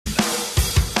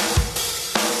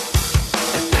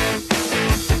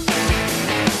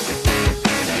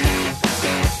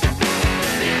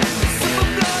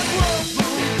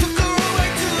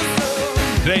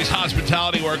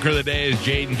Lady worker of the day is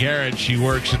Jaden Garrett. She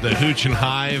works at the Hooch and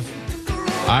Hive,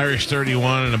 Irish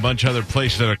 31, and a bunch of other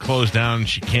places that are closed down.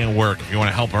 She can't work. If you want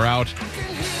to help her out,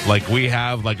 like we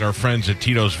have, like our friends at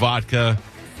Tito's Vodka,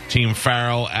 Team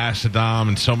Farrell, Asadam,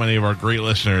 and so many of our great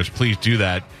listeners, please do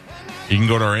that. You can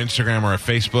go to our Instagram or our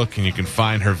Facebook, and you can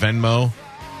find her Venmo.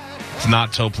 It's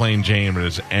not so plain Jane, but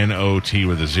it's N-O-T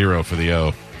with a 0 for the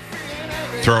O.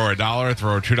 Throw her $1,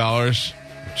 throw her $2.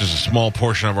 Just a small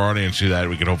portion of our audience do that.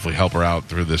 We can hopefully help her out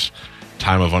through this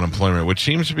time of unemployment, which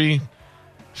seems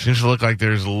to look like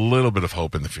there's a little bit of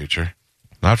hope in the future.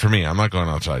 Not for me. I'm not going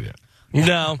outside yet.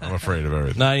 No. I'm afraid of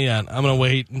everything. Not yet. I'm going to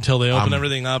wait until they open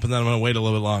everything up, and then I'm going to wait a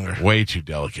little bit longer. Way too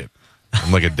delicate.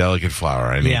 I'm like a delicate flower.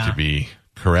 I need to be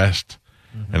caressed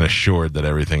and assured that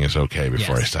everything is okay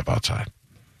before I step outside.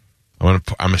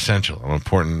 I'm essential. I'm an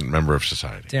important member of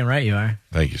society. Damn right you are.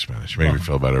 Thank you, Spanish. You make me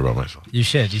feel better about myself. You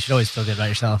should. You should always feel good about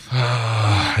yourself.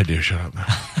 I do. Shut up now.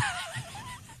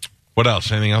 What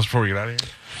else? Anything else before we get out of here?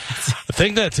 I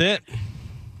think that's it.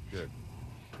 Good.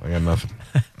 I got nothing.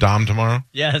 Dom tomorrow?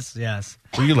 Yes.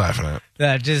 What are you laughing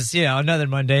at? Just, another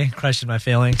Monday, crushing my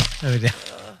feelings. How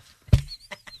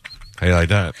you like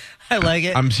that? I like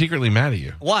it. I'm secretly mad at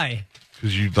you. Why?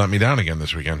 Because you let me down again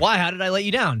this weekend. Why? How did I let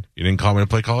you down? You didn't call me to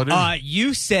play Call of Duty?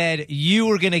 You said you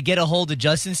were going to get a hold of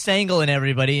Justin Stengel and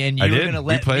everybody, and you were going to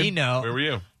let me know. Where were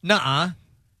you? Nuh-uh.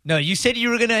 No, you said you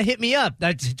were going to hit me up.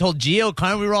 I told Gio,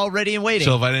 Carmen, we were all ready and waiting.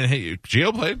 So if I didn't hit you,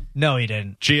 Gio played? No, he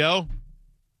didn't. Gio?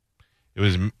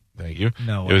 Thank you.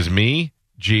 No. It was me,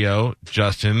 Gio,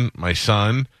 Justin, my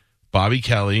son, Bobby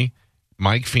Kelly,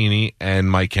 Mike Feeney,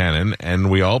 and Mike Cannon, and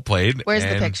we all played. Where's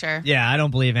the picture? Yeah, I don't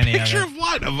believe any Picture of of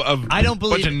what? Of I don't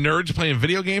believe a bunch of nerds playing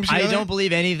video games together? I don't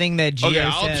believe anything that Gio says. Okay,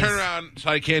 says. I'll turn around so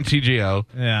I can't see Gio.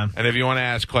 Yeah. And if you want to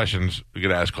ask questions, we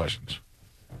could ask questions.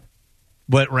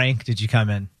 What rank did you come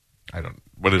in? I don't.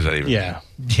 What does that even mean?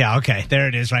 Yeah, okay. There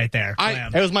it is right there.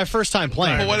 It was my first time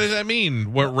playing. Well, what does that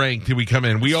mean? What rank did we come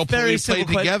in? We all played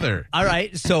together. All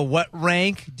right, so what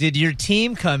rank did your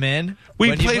team come in?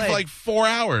 We played for like 4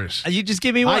 hours. You just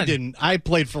give me one. I didn't. I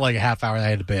played for like a half hour and I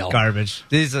had to bail. Garbage.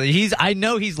 I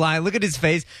know he's lying. Look at his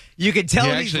face. You can tell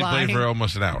he's lying. He actually played for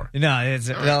almost an hour. No, I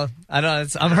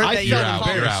don't. I'm hurt that you didn't call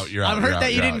me. You're out. I'm hurt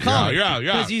that you didn't call me. You're out.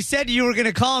 Because you said you were going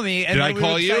to call me. And did I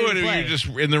call you, or were you just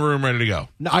in the room ready to go?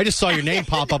 No, I just saw your name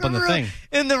pop up on the thing.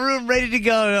 In the room, ready to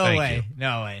go. Thank way. you.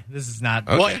 No way. This is not.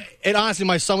 Okay. Well, and honestly,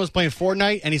 my son was playing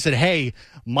Fortnite, and he said, "Hey,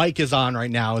 Mike is on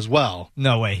right now as well."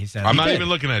 No way. He said. I'm not even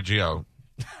looking at Gio.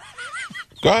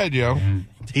 Go ahead, Gio.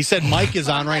 He said Mike is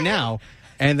on right now.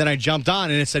 And then I jumped on,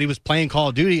 and it said he was playing Call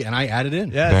of Duty, and I added in.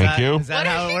 Yeah, Thank you. Is that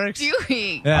how it works?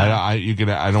 Doing? Yeah.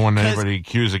 I don't want anybody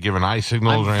accused of giving eye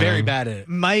signals. I'm or very anything. bad at it.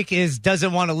 Mike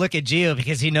doesn't want to look at Gio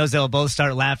because he knows they'll both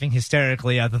start laughing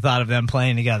hysterically at the thought of them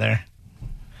playing together.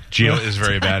 Gio is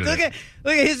very bad at it.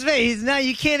 Look at his face.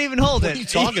 You can't even hold it. What are you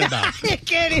talking about? You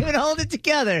can't even hold it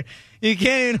together. You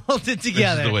can't even hold it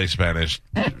together. This is the way Spanish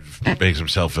makes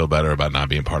himself feel better about not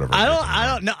being part of it. I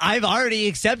don't know. I've already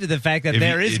accepted the fact that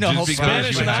there is no hope.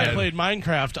 Spanish and I played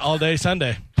Minecraft all day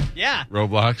Sunday. Yeah.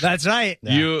 Roblox. That's right.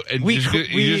 You and just because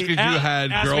you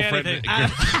had girlfriend.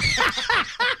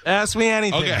 Ask me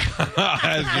anything. Okay.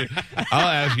 I'll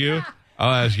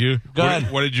ask you. Go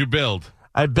ahead. What did you build?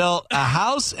 I built a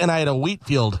house and I had a wheat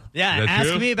field. Yeah, That ask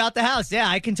true? me about the house. Yeah,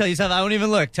 I can tell you something. I won't even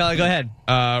look. Go ahead.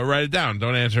 Write it down.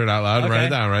 Don't answer it out loud. Okay.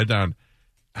 Write it down.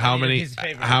 How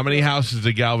many houses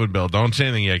did Galvin build? Don't say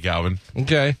anything yet, Galvin.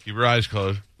 Okay. Keep your eyes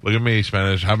closed. Look at me,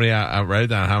 Spanish. How many? Write it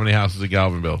down. How many houses did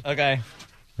Galvin build? Okay.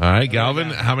 All right,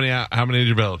 Galvin. How many did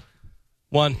you build?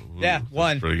 One. Yeah,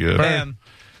 one. Pretty good. Bam.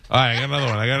 All right, I got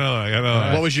another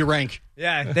one. What was your rank?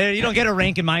 Yeah, you don't get a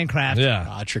rank in Minecraft.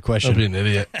 Yeah. Trick question. Don't be an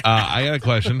idiot. I got a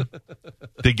question.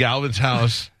 Did Galvin's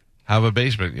house have a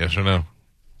basement? Yes or no?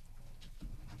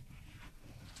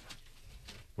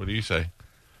 What do you say?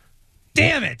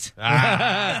 Damn it!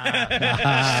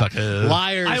 Suckers.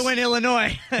 Liars. I went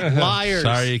Illinois. Liars.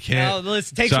 Sorry you can't. No,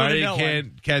 listen, takes one sorry to you know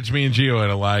can't catch me and Gio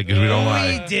in a lie because we don't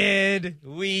lie.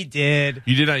 We did.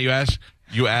 You did not. You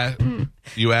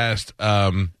asked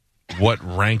what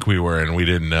rank we were, and we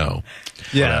didn't know.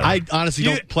 Yeah. I honestly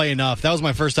don't play enough. That was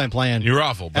my first time playing. You're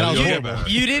awful. But And I was you'll horrible. get better.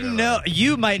 You didn't know.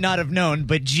 You might not have known,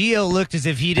 but Gio looked as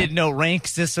if he didn't know rank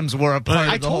systems were a part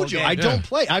I of the whole told you, game. I don't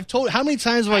play. I've told how many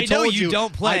times have I know told you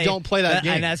don't play. I don't play that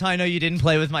game. And that's how I know you didn't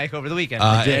play with Mike over the weekend.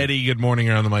 Eddie, good morning.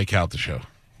 You're on the Mike Calta show.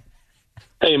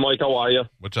 Hey, Mike, how are you?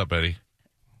 What's up, Eddie?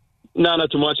 No, not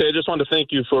too much. I just wanted to thank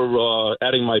you for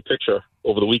adding my picture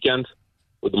over the weekend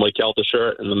with the Mike Calta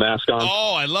shirt and the mask on.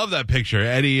 Oh, I love that picture.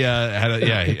 Eddie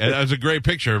that was a great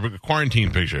picture, a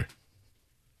quarantine picture.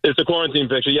 It's a quarantine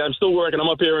picture. Yeah, I'm still working. I'm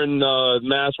up here in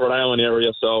Mass, Rhode Island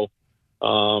area, so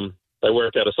I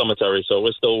work at a cemetery, so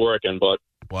we're still working. But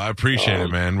well, I appreciate it,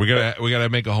 man. We gotta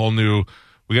make a whole new.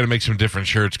 We gotta make some different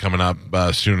shirts coming up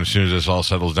soon. As soon as this all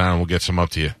settles down, we'll get some up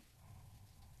to you.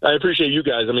 I appreciate you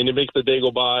guys. I mean, it makes the day go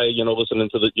by, listening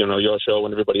to your show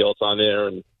and everybody else on there.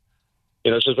 And,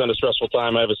 it's just been a stressful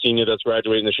time. I have a senior that's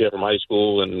graduating this year from high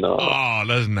school. And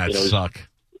doesn't that suck?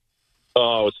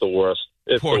 Oh, it's the worst.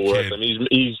 It's Poor the worst. kid. I mean,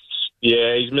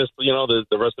 he's missed,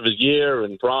 the rest of his year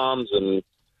and proms. And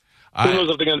who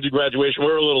knows if they're going to do graduation.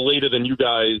 We're a little later than you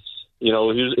guys.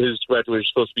 His graduation is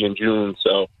supposed to be in June,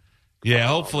 so. Yeah,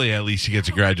 hopefully at least he gets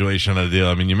a graduation on the deal.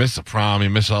 I mean, you miss the prom, you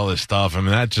miss all this stuff. I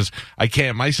mean, I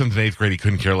can't. My son's in 8th grade. He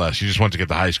couldn't care less. He just wants to get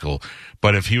to high school.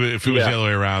 But if it was the other way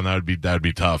around, that would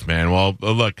be tough, man. Well,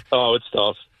 look. Oh, it's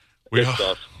tough. It's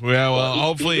tough. Yeah, well,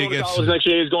 hopefully he's he gets. Next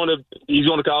year, he's going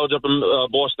to college up in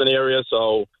Boston area.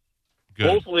 So good.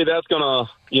 Hopefully that's gonna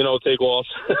take off.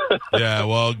 Yeah.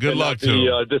 Well, good luck to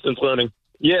him. Distance learning.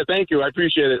 Yeah, thank you. I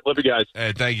appreciate it. Love you guys.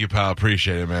 Hey, thank you, pal.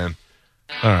 Appreciate it, man.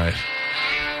 All right.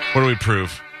 What do we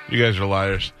prove? You guys are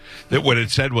liars. What it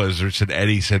said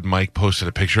Eddie said Mike posted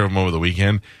a picture of him over the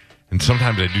weekend, and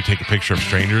sometimes I do take a picture of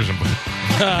strangers and put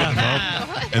them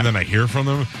up, and then I hear from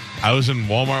them. I was in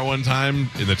Walmart one time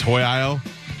in the toy aisle,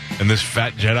 and this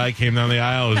fat Jedi came down the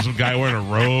aisle. There's some guy wearing a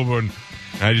robe, and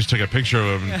I just took a picture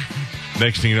of him.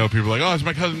 Next thing you know, people are like, "Oh, it's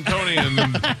my cousin Tony," and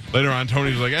then later on,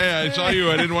 Tony's like, "Hey, I saw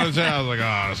you. I didn't want to say." I was like,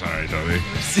 "Oh, sorry, Tony."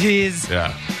 Jeez.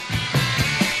 Yeah.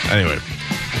 Anyway.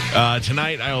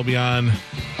 Tonight I will be on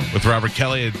with Robert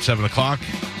Kelly at 7 o'clock.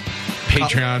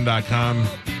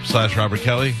 Patreon.com/Robert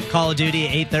Kelly. Call of Duty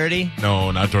at 8:30.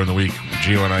 No, not during the week.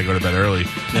 Gio and I go to bed early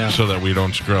so that we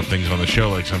don't screw up things on the show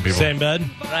like some people. Same bed?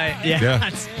 Right. Yeah. Yeah.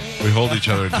 We hold each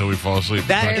other until we fall asleep.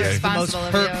 That Okay. is the most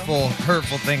Responsible of you.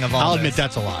 hurtful thing of all. I'll this. admit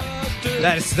that's a lie.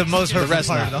 That is the most hurtful rest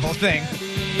part not. of the whole thing.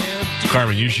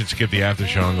 Carmen, you should skip the after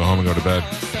show and go home and go to bed.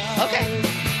 Okay.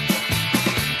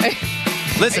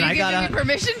 Listen, Are you I got giving me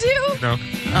permission to? No.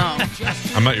 Oh.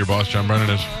 I'm not your boss. John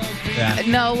Brennan is. Yeah.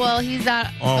 No, well, he's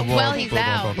not. Well, he's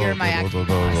out. You're my acting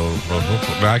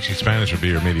boss. Actually, Spanish would be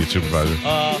your immediate supervisor.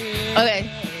 Okay.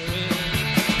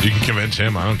 You can convince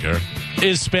him. I don't care.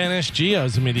 Is Spanish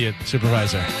Gio's immediate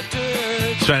supervisor?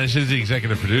 Spanish is the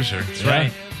executive producer.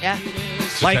 Right. Yeah.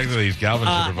 Like, Technically, he's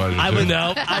Galvin's supervisor. I too. would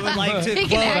like to He can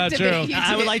quote. activate you,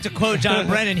 I would too. like to quote John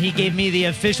Brennan. He gave me the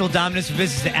official dominance of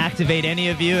business to activate any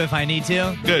of you if I need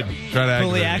to. Good. Try to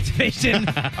Fully activate activation.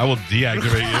 me. I will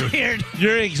deactivate you. Weird.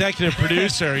 You're executive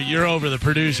producer. You're over the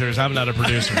producers. I'm not a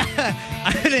producer.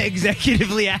 I'm going to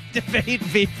executively activate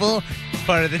people. It's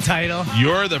part of the title.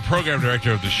 You're the program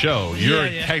director of the show. You're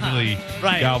Yeah. technically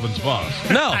Right. Galvin's boss.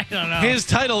 No. I don't know. His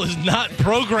title is not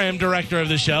program director of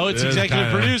the show. It's It is executive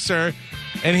kinda. producer.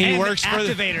 And he And works for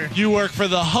activator. You work for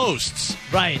the hosts.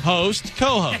 Right. Host,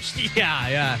 co-host.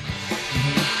 Yeah.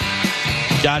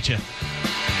 Gotcha.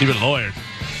 Even lawyered.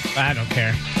 I don't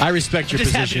care. I respect your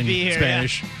Just happy to position, be here,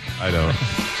 Spanish. I don't.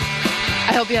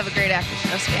 I hope you have a great after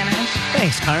show, Spanish.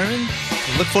 Thanks, Carmen.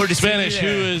 Look forward to Spanish, seeing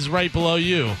who you there. is right below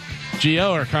you?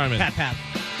 Gio or Carmen? Pat.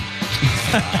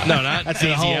 No, not That's at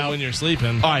easy home out. when you're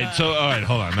sleeping. All right,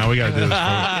 hold on. Now we got to do this.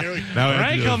 Now we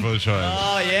have to do this for the show.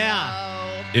 Oh,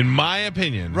 yeah. Oh. In my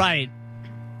opinion, Right.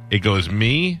 it goes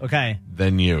me, Okay.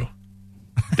 then you,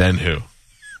 then who?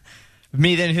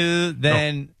 Me, then who?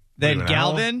 Then Wait a minute,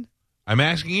 Galvin? I'm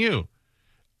asking you.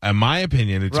 In my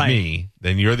opinion, it's Right. me.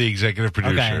 Then you're the executive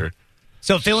producer. Okay.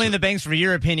 So filling in the banks for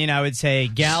your opinion, I would say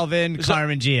Galvin, So-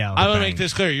 Carmen, Gio. I want to Bang. make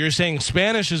this clear. You're saying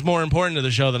Spanish is more important to the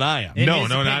show than I am. In No, his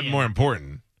not opinion. more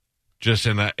important. Just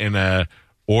in a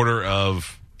order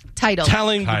of Title.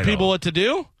 Telling Title. people what to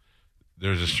do?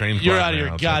 there's a strange. You're black out of man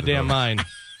your outside the goddamn door. mind.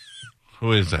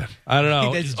 Who is that? I don't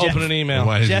know. That's Just Jeff. open an email.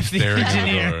 Why is Jeff he the staring at the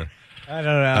engineer. door? I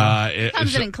don't know.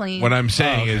 Comes in and clean. What I'm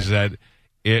saying is that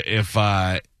if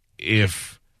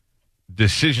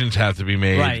decisions have to be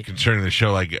made Right. concerning the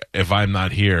show, like if I'm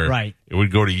not here, Right. it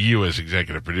would go to you as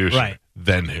executive producer. Right.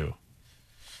 Then who?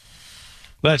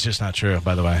 That's just not true,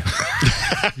 by the way.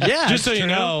 Yeah. Just so it's you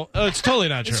true. know, it's totally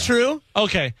not true. It's true.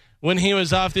 Okay. When he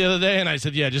was off the other day and I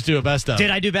said, yeah, just do a best of.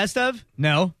 Did I do best of?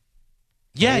 No.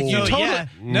 Yeah, you So, totally. yeah.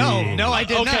 No, I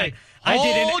did Okay. not. I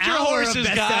did an Hold your hour horses, of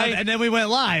best guy. of, and then we went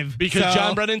live. Because So-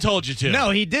 John Brennan told you to.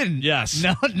 No, he didn't. Yes.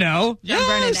 No. John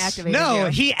Brennan activated No,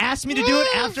 you. he asked me to do it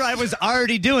after I was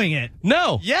already doing it.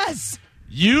 No. Yes.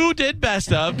 You did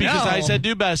best of because I said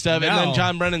do best of, and then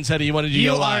John Brennan said he wanted you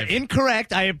to go live. You are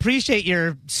incorrect. I appreciate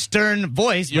your stern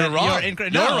voice. You're wrong.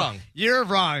 You're wrong. You're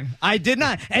wrong. I did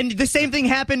not. And the same thing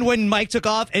happened when Mike took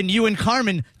off and you and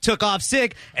Carmen took off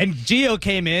sick, and Gio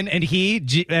came in, and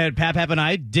Pap and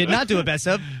I did not do a best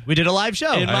of. We did a live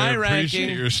show. In my appreciate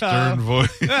ranking, your stern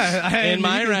voice. In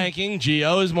my ranking,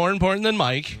 Gio is more important than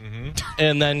Mike,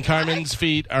 and then Carmen's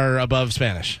feet are above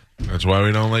Spanish. That's why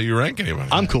we don't let you rank anybody.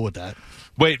 I'm cool with that.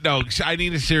 Wait, no, I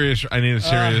need a serious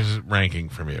ranking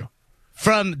from you.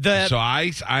 From the So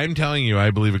I'm telling you,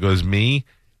 I believe it goes me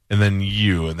and then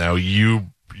you, and now you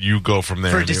go from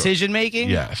there. for decision making.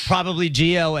 Yes. Probably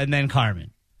Gio and then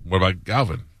Carmen. What about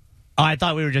Galvin? Oh, I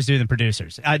thought we were just doing the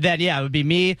producers. Then it would be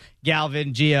me,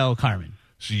 Galvin, Gio, Carmen.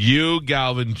 So you,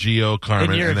 Galvin, Gio,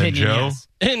 Carmen, In your and then opinion, Joe. yes.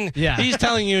 And he's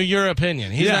telling you your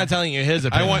opinion. He's not telling you his I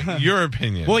opinion. want your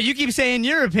opinion. Well, you keep saying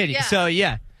your opinion, so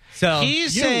yeah. So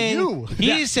He's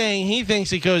saying he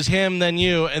thinks it goes him, then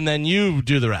you, and then you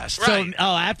do the rest. So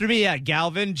after me,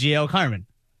 Galvin, Gio, Carmen.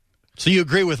 So you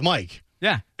agree with Mike?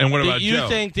 Yeah. And what That about you Joe?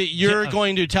 think that you're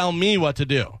going to tell me what to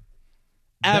do?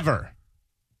 Ever.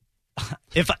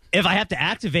 If I have to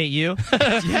activate you,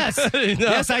 yes.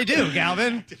 Yes, I do,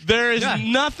 Galvin. There is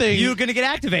nothing. You're going to get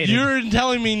activated. You're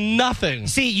telling me nothing.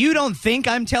 See, you don't think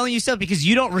I'm telling you stuff because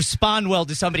you don't respond well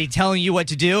to somebody telling you what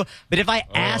to do. But if I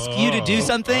ask you to do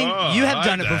something, you have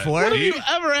done it before. What have you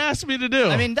ever asked me to do?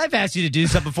 I mean, I've asked you to do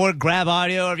stuff before, grab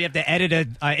audio, or if you have to edit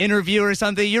an interview or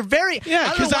something. You're very...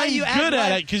 because I'm good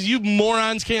at it, because you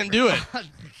morons can't do it.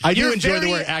 I do You're enjoy the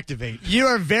very- word activate. You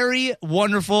are very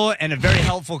wonderful and a very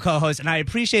helpful co-host, and I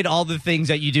appreciate all the things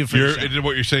that you do for the show.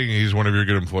 What you're saying, he's one of your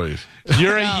good employees.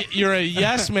 You're a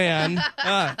yes man,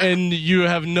 and you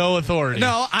have no authority.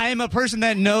 No, I am a person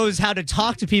that knows how to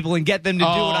talk to people and get them to do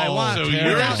what I want. so without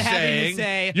you're having saying- to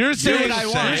say, You're do what I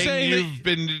saying- want. you're saying You've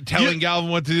been telling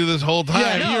Galvin what to do this whole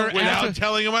time you're without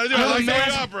telling him what to do. You're I the like the way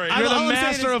master- you operate. You're the All I'm saying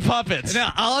master is- of puppets. No,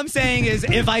 all I'm saying is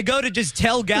if I go to just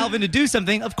tell Galvin to do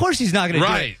something, of course he's not going to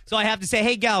do it. Right. So I have to say,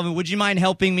 hey, Galvin, would you mind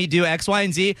helping me do X, Y,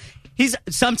 and Z?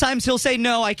 Sometimes he'll say,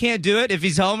 no, I can't do it if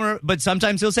he's home, but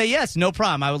sometimes he'll say, yes, no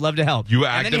problem. I would love to help. You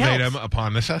And then he activate helps. him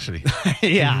upon necessity.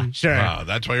 Yeah, sure. Wow,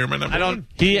 that's why you're my number one.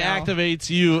 He activates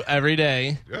you every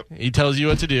day. Yep. He tells you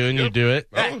what to do, and you do it.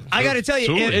 I got to tell you,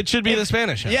 Absolutely. It should be the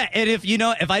Spanish. yeah, and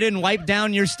if I didn't wipe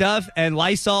down your stuff and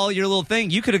Lysol your little thing,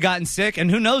 you could have gotten sick, and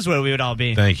who knows where we would all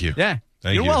be. Thank you. Yeah.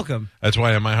 Thank You're you. welcome. That's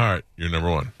why in my heart, you're number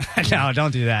one. No,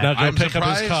 don't do that. Now go I'm pick up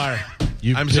his surprised. car.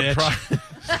 You I'm bitch. surprised.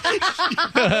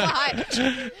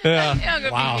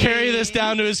 Wow. Carry this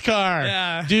down to his car.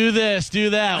 Yeah. Do this,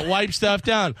 do that. Wipe stuff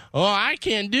down. Oh, I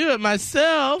can't do it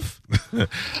myself. I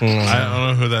don't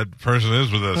know who that person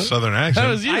is with a southern accent. That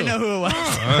was you. I know who it was.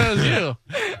 That was you.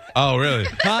 Oh, really?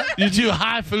 You too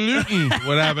highfalutin.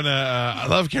 What happened to... I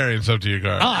love carrying stuff to your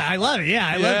car. Oh, I love it. Yeah,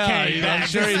 I love Yeah, carrying I'm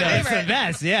bags. sure he does. It's the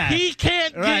best. Yeah. He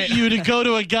can't Right. get you to go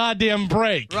to a goddamn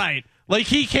break. Right. Like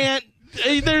he can't.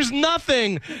 There's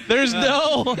nothing. There's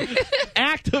no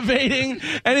activating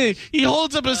anything. He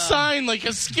holds up a sign like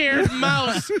a scared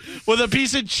mouse with a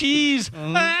piece of cheese.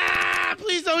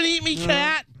 Please don't eat me,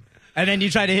 cat. And then you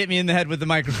try to hit me in the head with the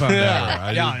microphone.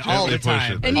 I Yeah, just all the gently push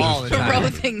time. it. And you all the time. throw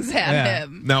things at Yeah.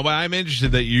 him. Now, but I'm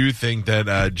interested that you think that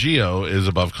Gio is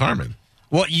above Carmen.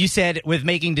 What you said with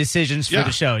making decisions for Yeah.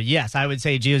 the show. Yes, I would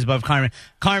say Gio's above Carmen.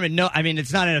 Carmen, no, I mean,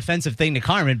 it's not an offensive thing to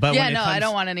Carmen, but Yeah, when it no, comes, I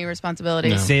don't want any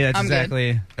responsibility. See, that's I'm good.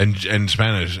 exactly. And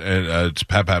Spanish, it's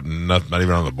Pap, not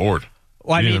even on the board.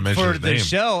 Well, I You mean, didn't mention for his the name.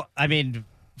 show, I mean,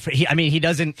 he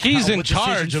doesn't. He's help in with charge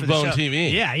decisions of for the Bone show.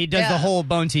 TV. Yeah, he does Yeah. the whole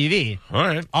Bone TV. All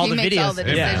right. All He the makes videos. all the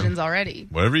Yeah. decisions already.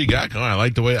 Whatever you got going. I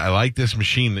like the way, I like this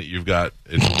machine that you've got.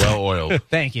 It's well oiled.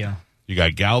 Thank you. You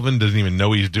got Galvin, doesn't even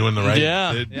know he's doing the right.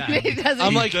 Yeah. He doesn't,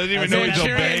 I'm like, Doesn't even That's know it. he's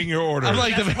obeying your order. I'm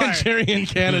like the Manchurian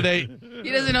candidate.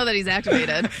 he doesn't know that he's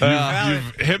activated.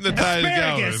 You've hypnotized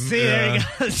Galvin. Asparagus. See, there he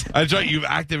goes. That's right. You've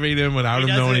activated him without him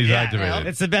He knowing does it, he's yeah. activated.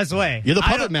 It's the best way. You're the I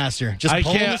puppet don't- master. Just I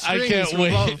pull the can't strings from wait.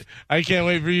 above. I can't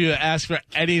wait for you to ask for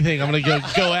anything. I'm gonna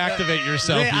go activate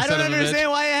yourself. Yeah, you I son don't of a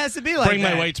understand why it has to be like Bring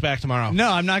that. my weights back tomorrow. No,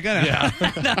 I'm not gonna. Yeah.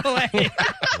 No way.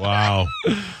 Wow.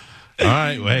 All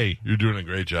right. Well, hey, you're doing a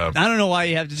great job. I don't know why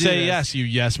you have to do Say this. yes, you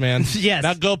yes man. Yes.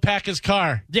 Now go pack his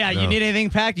car. Yeah, No. you need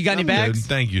anything packed? You got any Good. bags?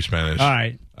 Thank you, Spanish. All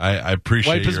right. I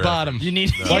appreciate Wipe his your bottom. You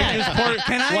need. Wipe his pork.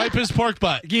 Can I? Wipe his pork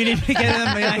butt. You need me to get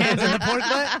my hands in the pork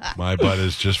butt? effort. My butt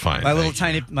is just fine. My little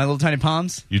Thank you. tiny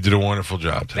palms. You did a wonderful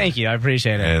job today. Thank you. I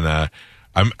appreciate it. And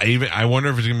I wonder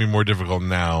if it's going to be more difficult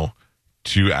now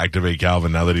to activate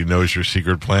Calvin now that he knows your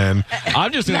secret plan.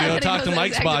 I'm just going to Now go that he talk knows to that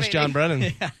Mike's he's boss, John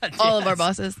Brennan. All of our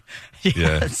bosses.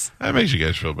 Yes. Yeah, that makes you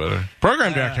guys feel better.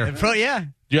 Program director. Yeah. Do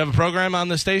you have a program on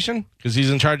the station? Because he's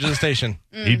in charge of the station.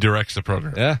 He directs the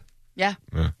program. Yeah. Yeah.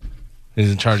 He's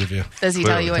in charge of you. Does he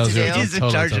tell you what to do? He's in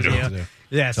charge of you.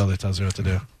 Yes. Totally tells you what to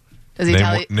do. Does he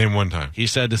tell you? Name one time. He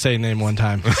said to say name one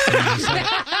time.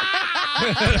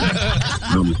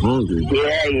 I'm hungry.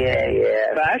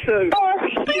 Yeah. Actually,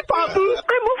 Steve Babu,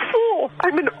 I'm a fool.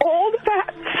 I'm an old,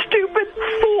 fat, stupid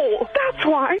fool. That's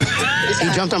why. He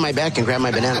jumped on my back and grabbed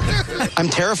my banana. I'm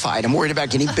terrified. I'm worried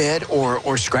about getting bit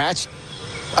or scratched.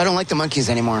 I don't like the monkeys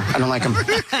anymore. I don't like them.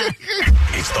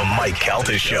 It's the Mike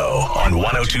Calta Show on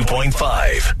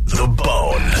 102.5 The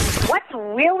Bone. What's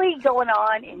really going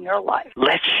on in your life?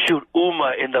 Let's shoot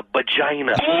Uma in the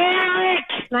vagina.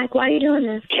 Mike, why are you doing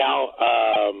this? Cal,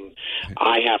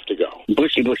 I have to go.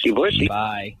 Bushy.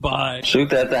 Bye. Shoot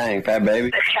that thing, fat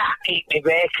baby. Eat me,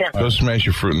 bacon. Go smash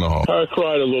your fruit in the hole. I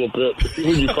cried a little bit.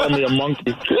 You called me a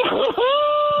monkey.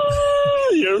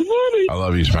 You're funny. I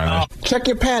love you, Spanish. Check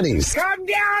your panties. Come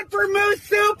down for moose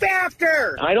soup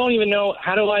after. I don't even know,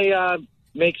 how do I,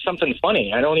 make something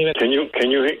funny? I don't even... Can you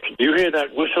hear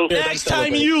that whistle? Next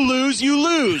time you lose, you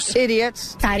lose.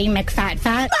 Idiots. Fatty McFat.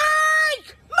 Mike!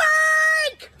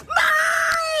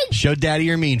 Show daddy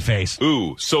your mean face.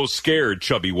 Ooh, so scared,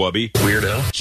 chubby wubby. Weirdo.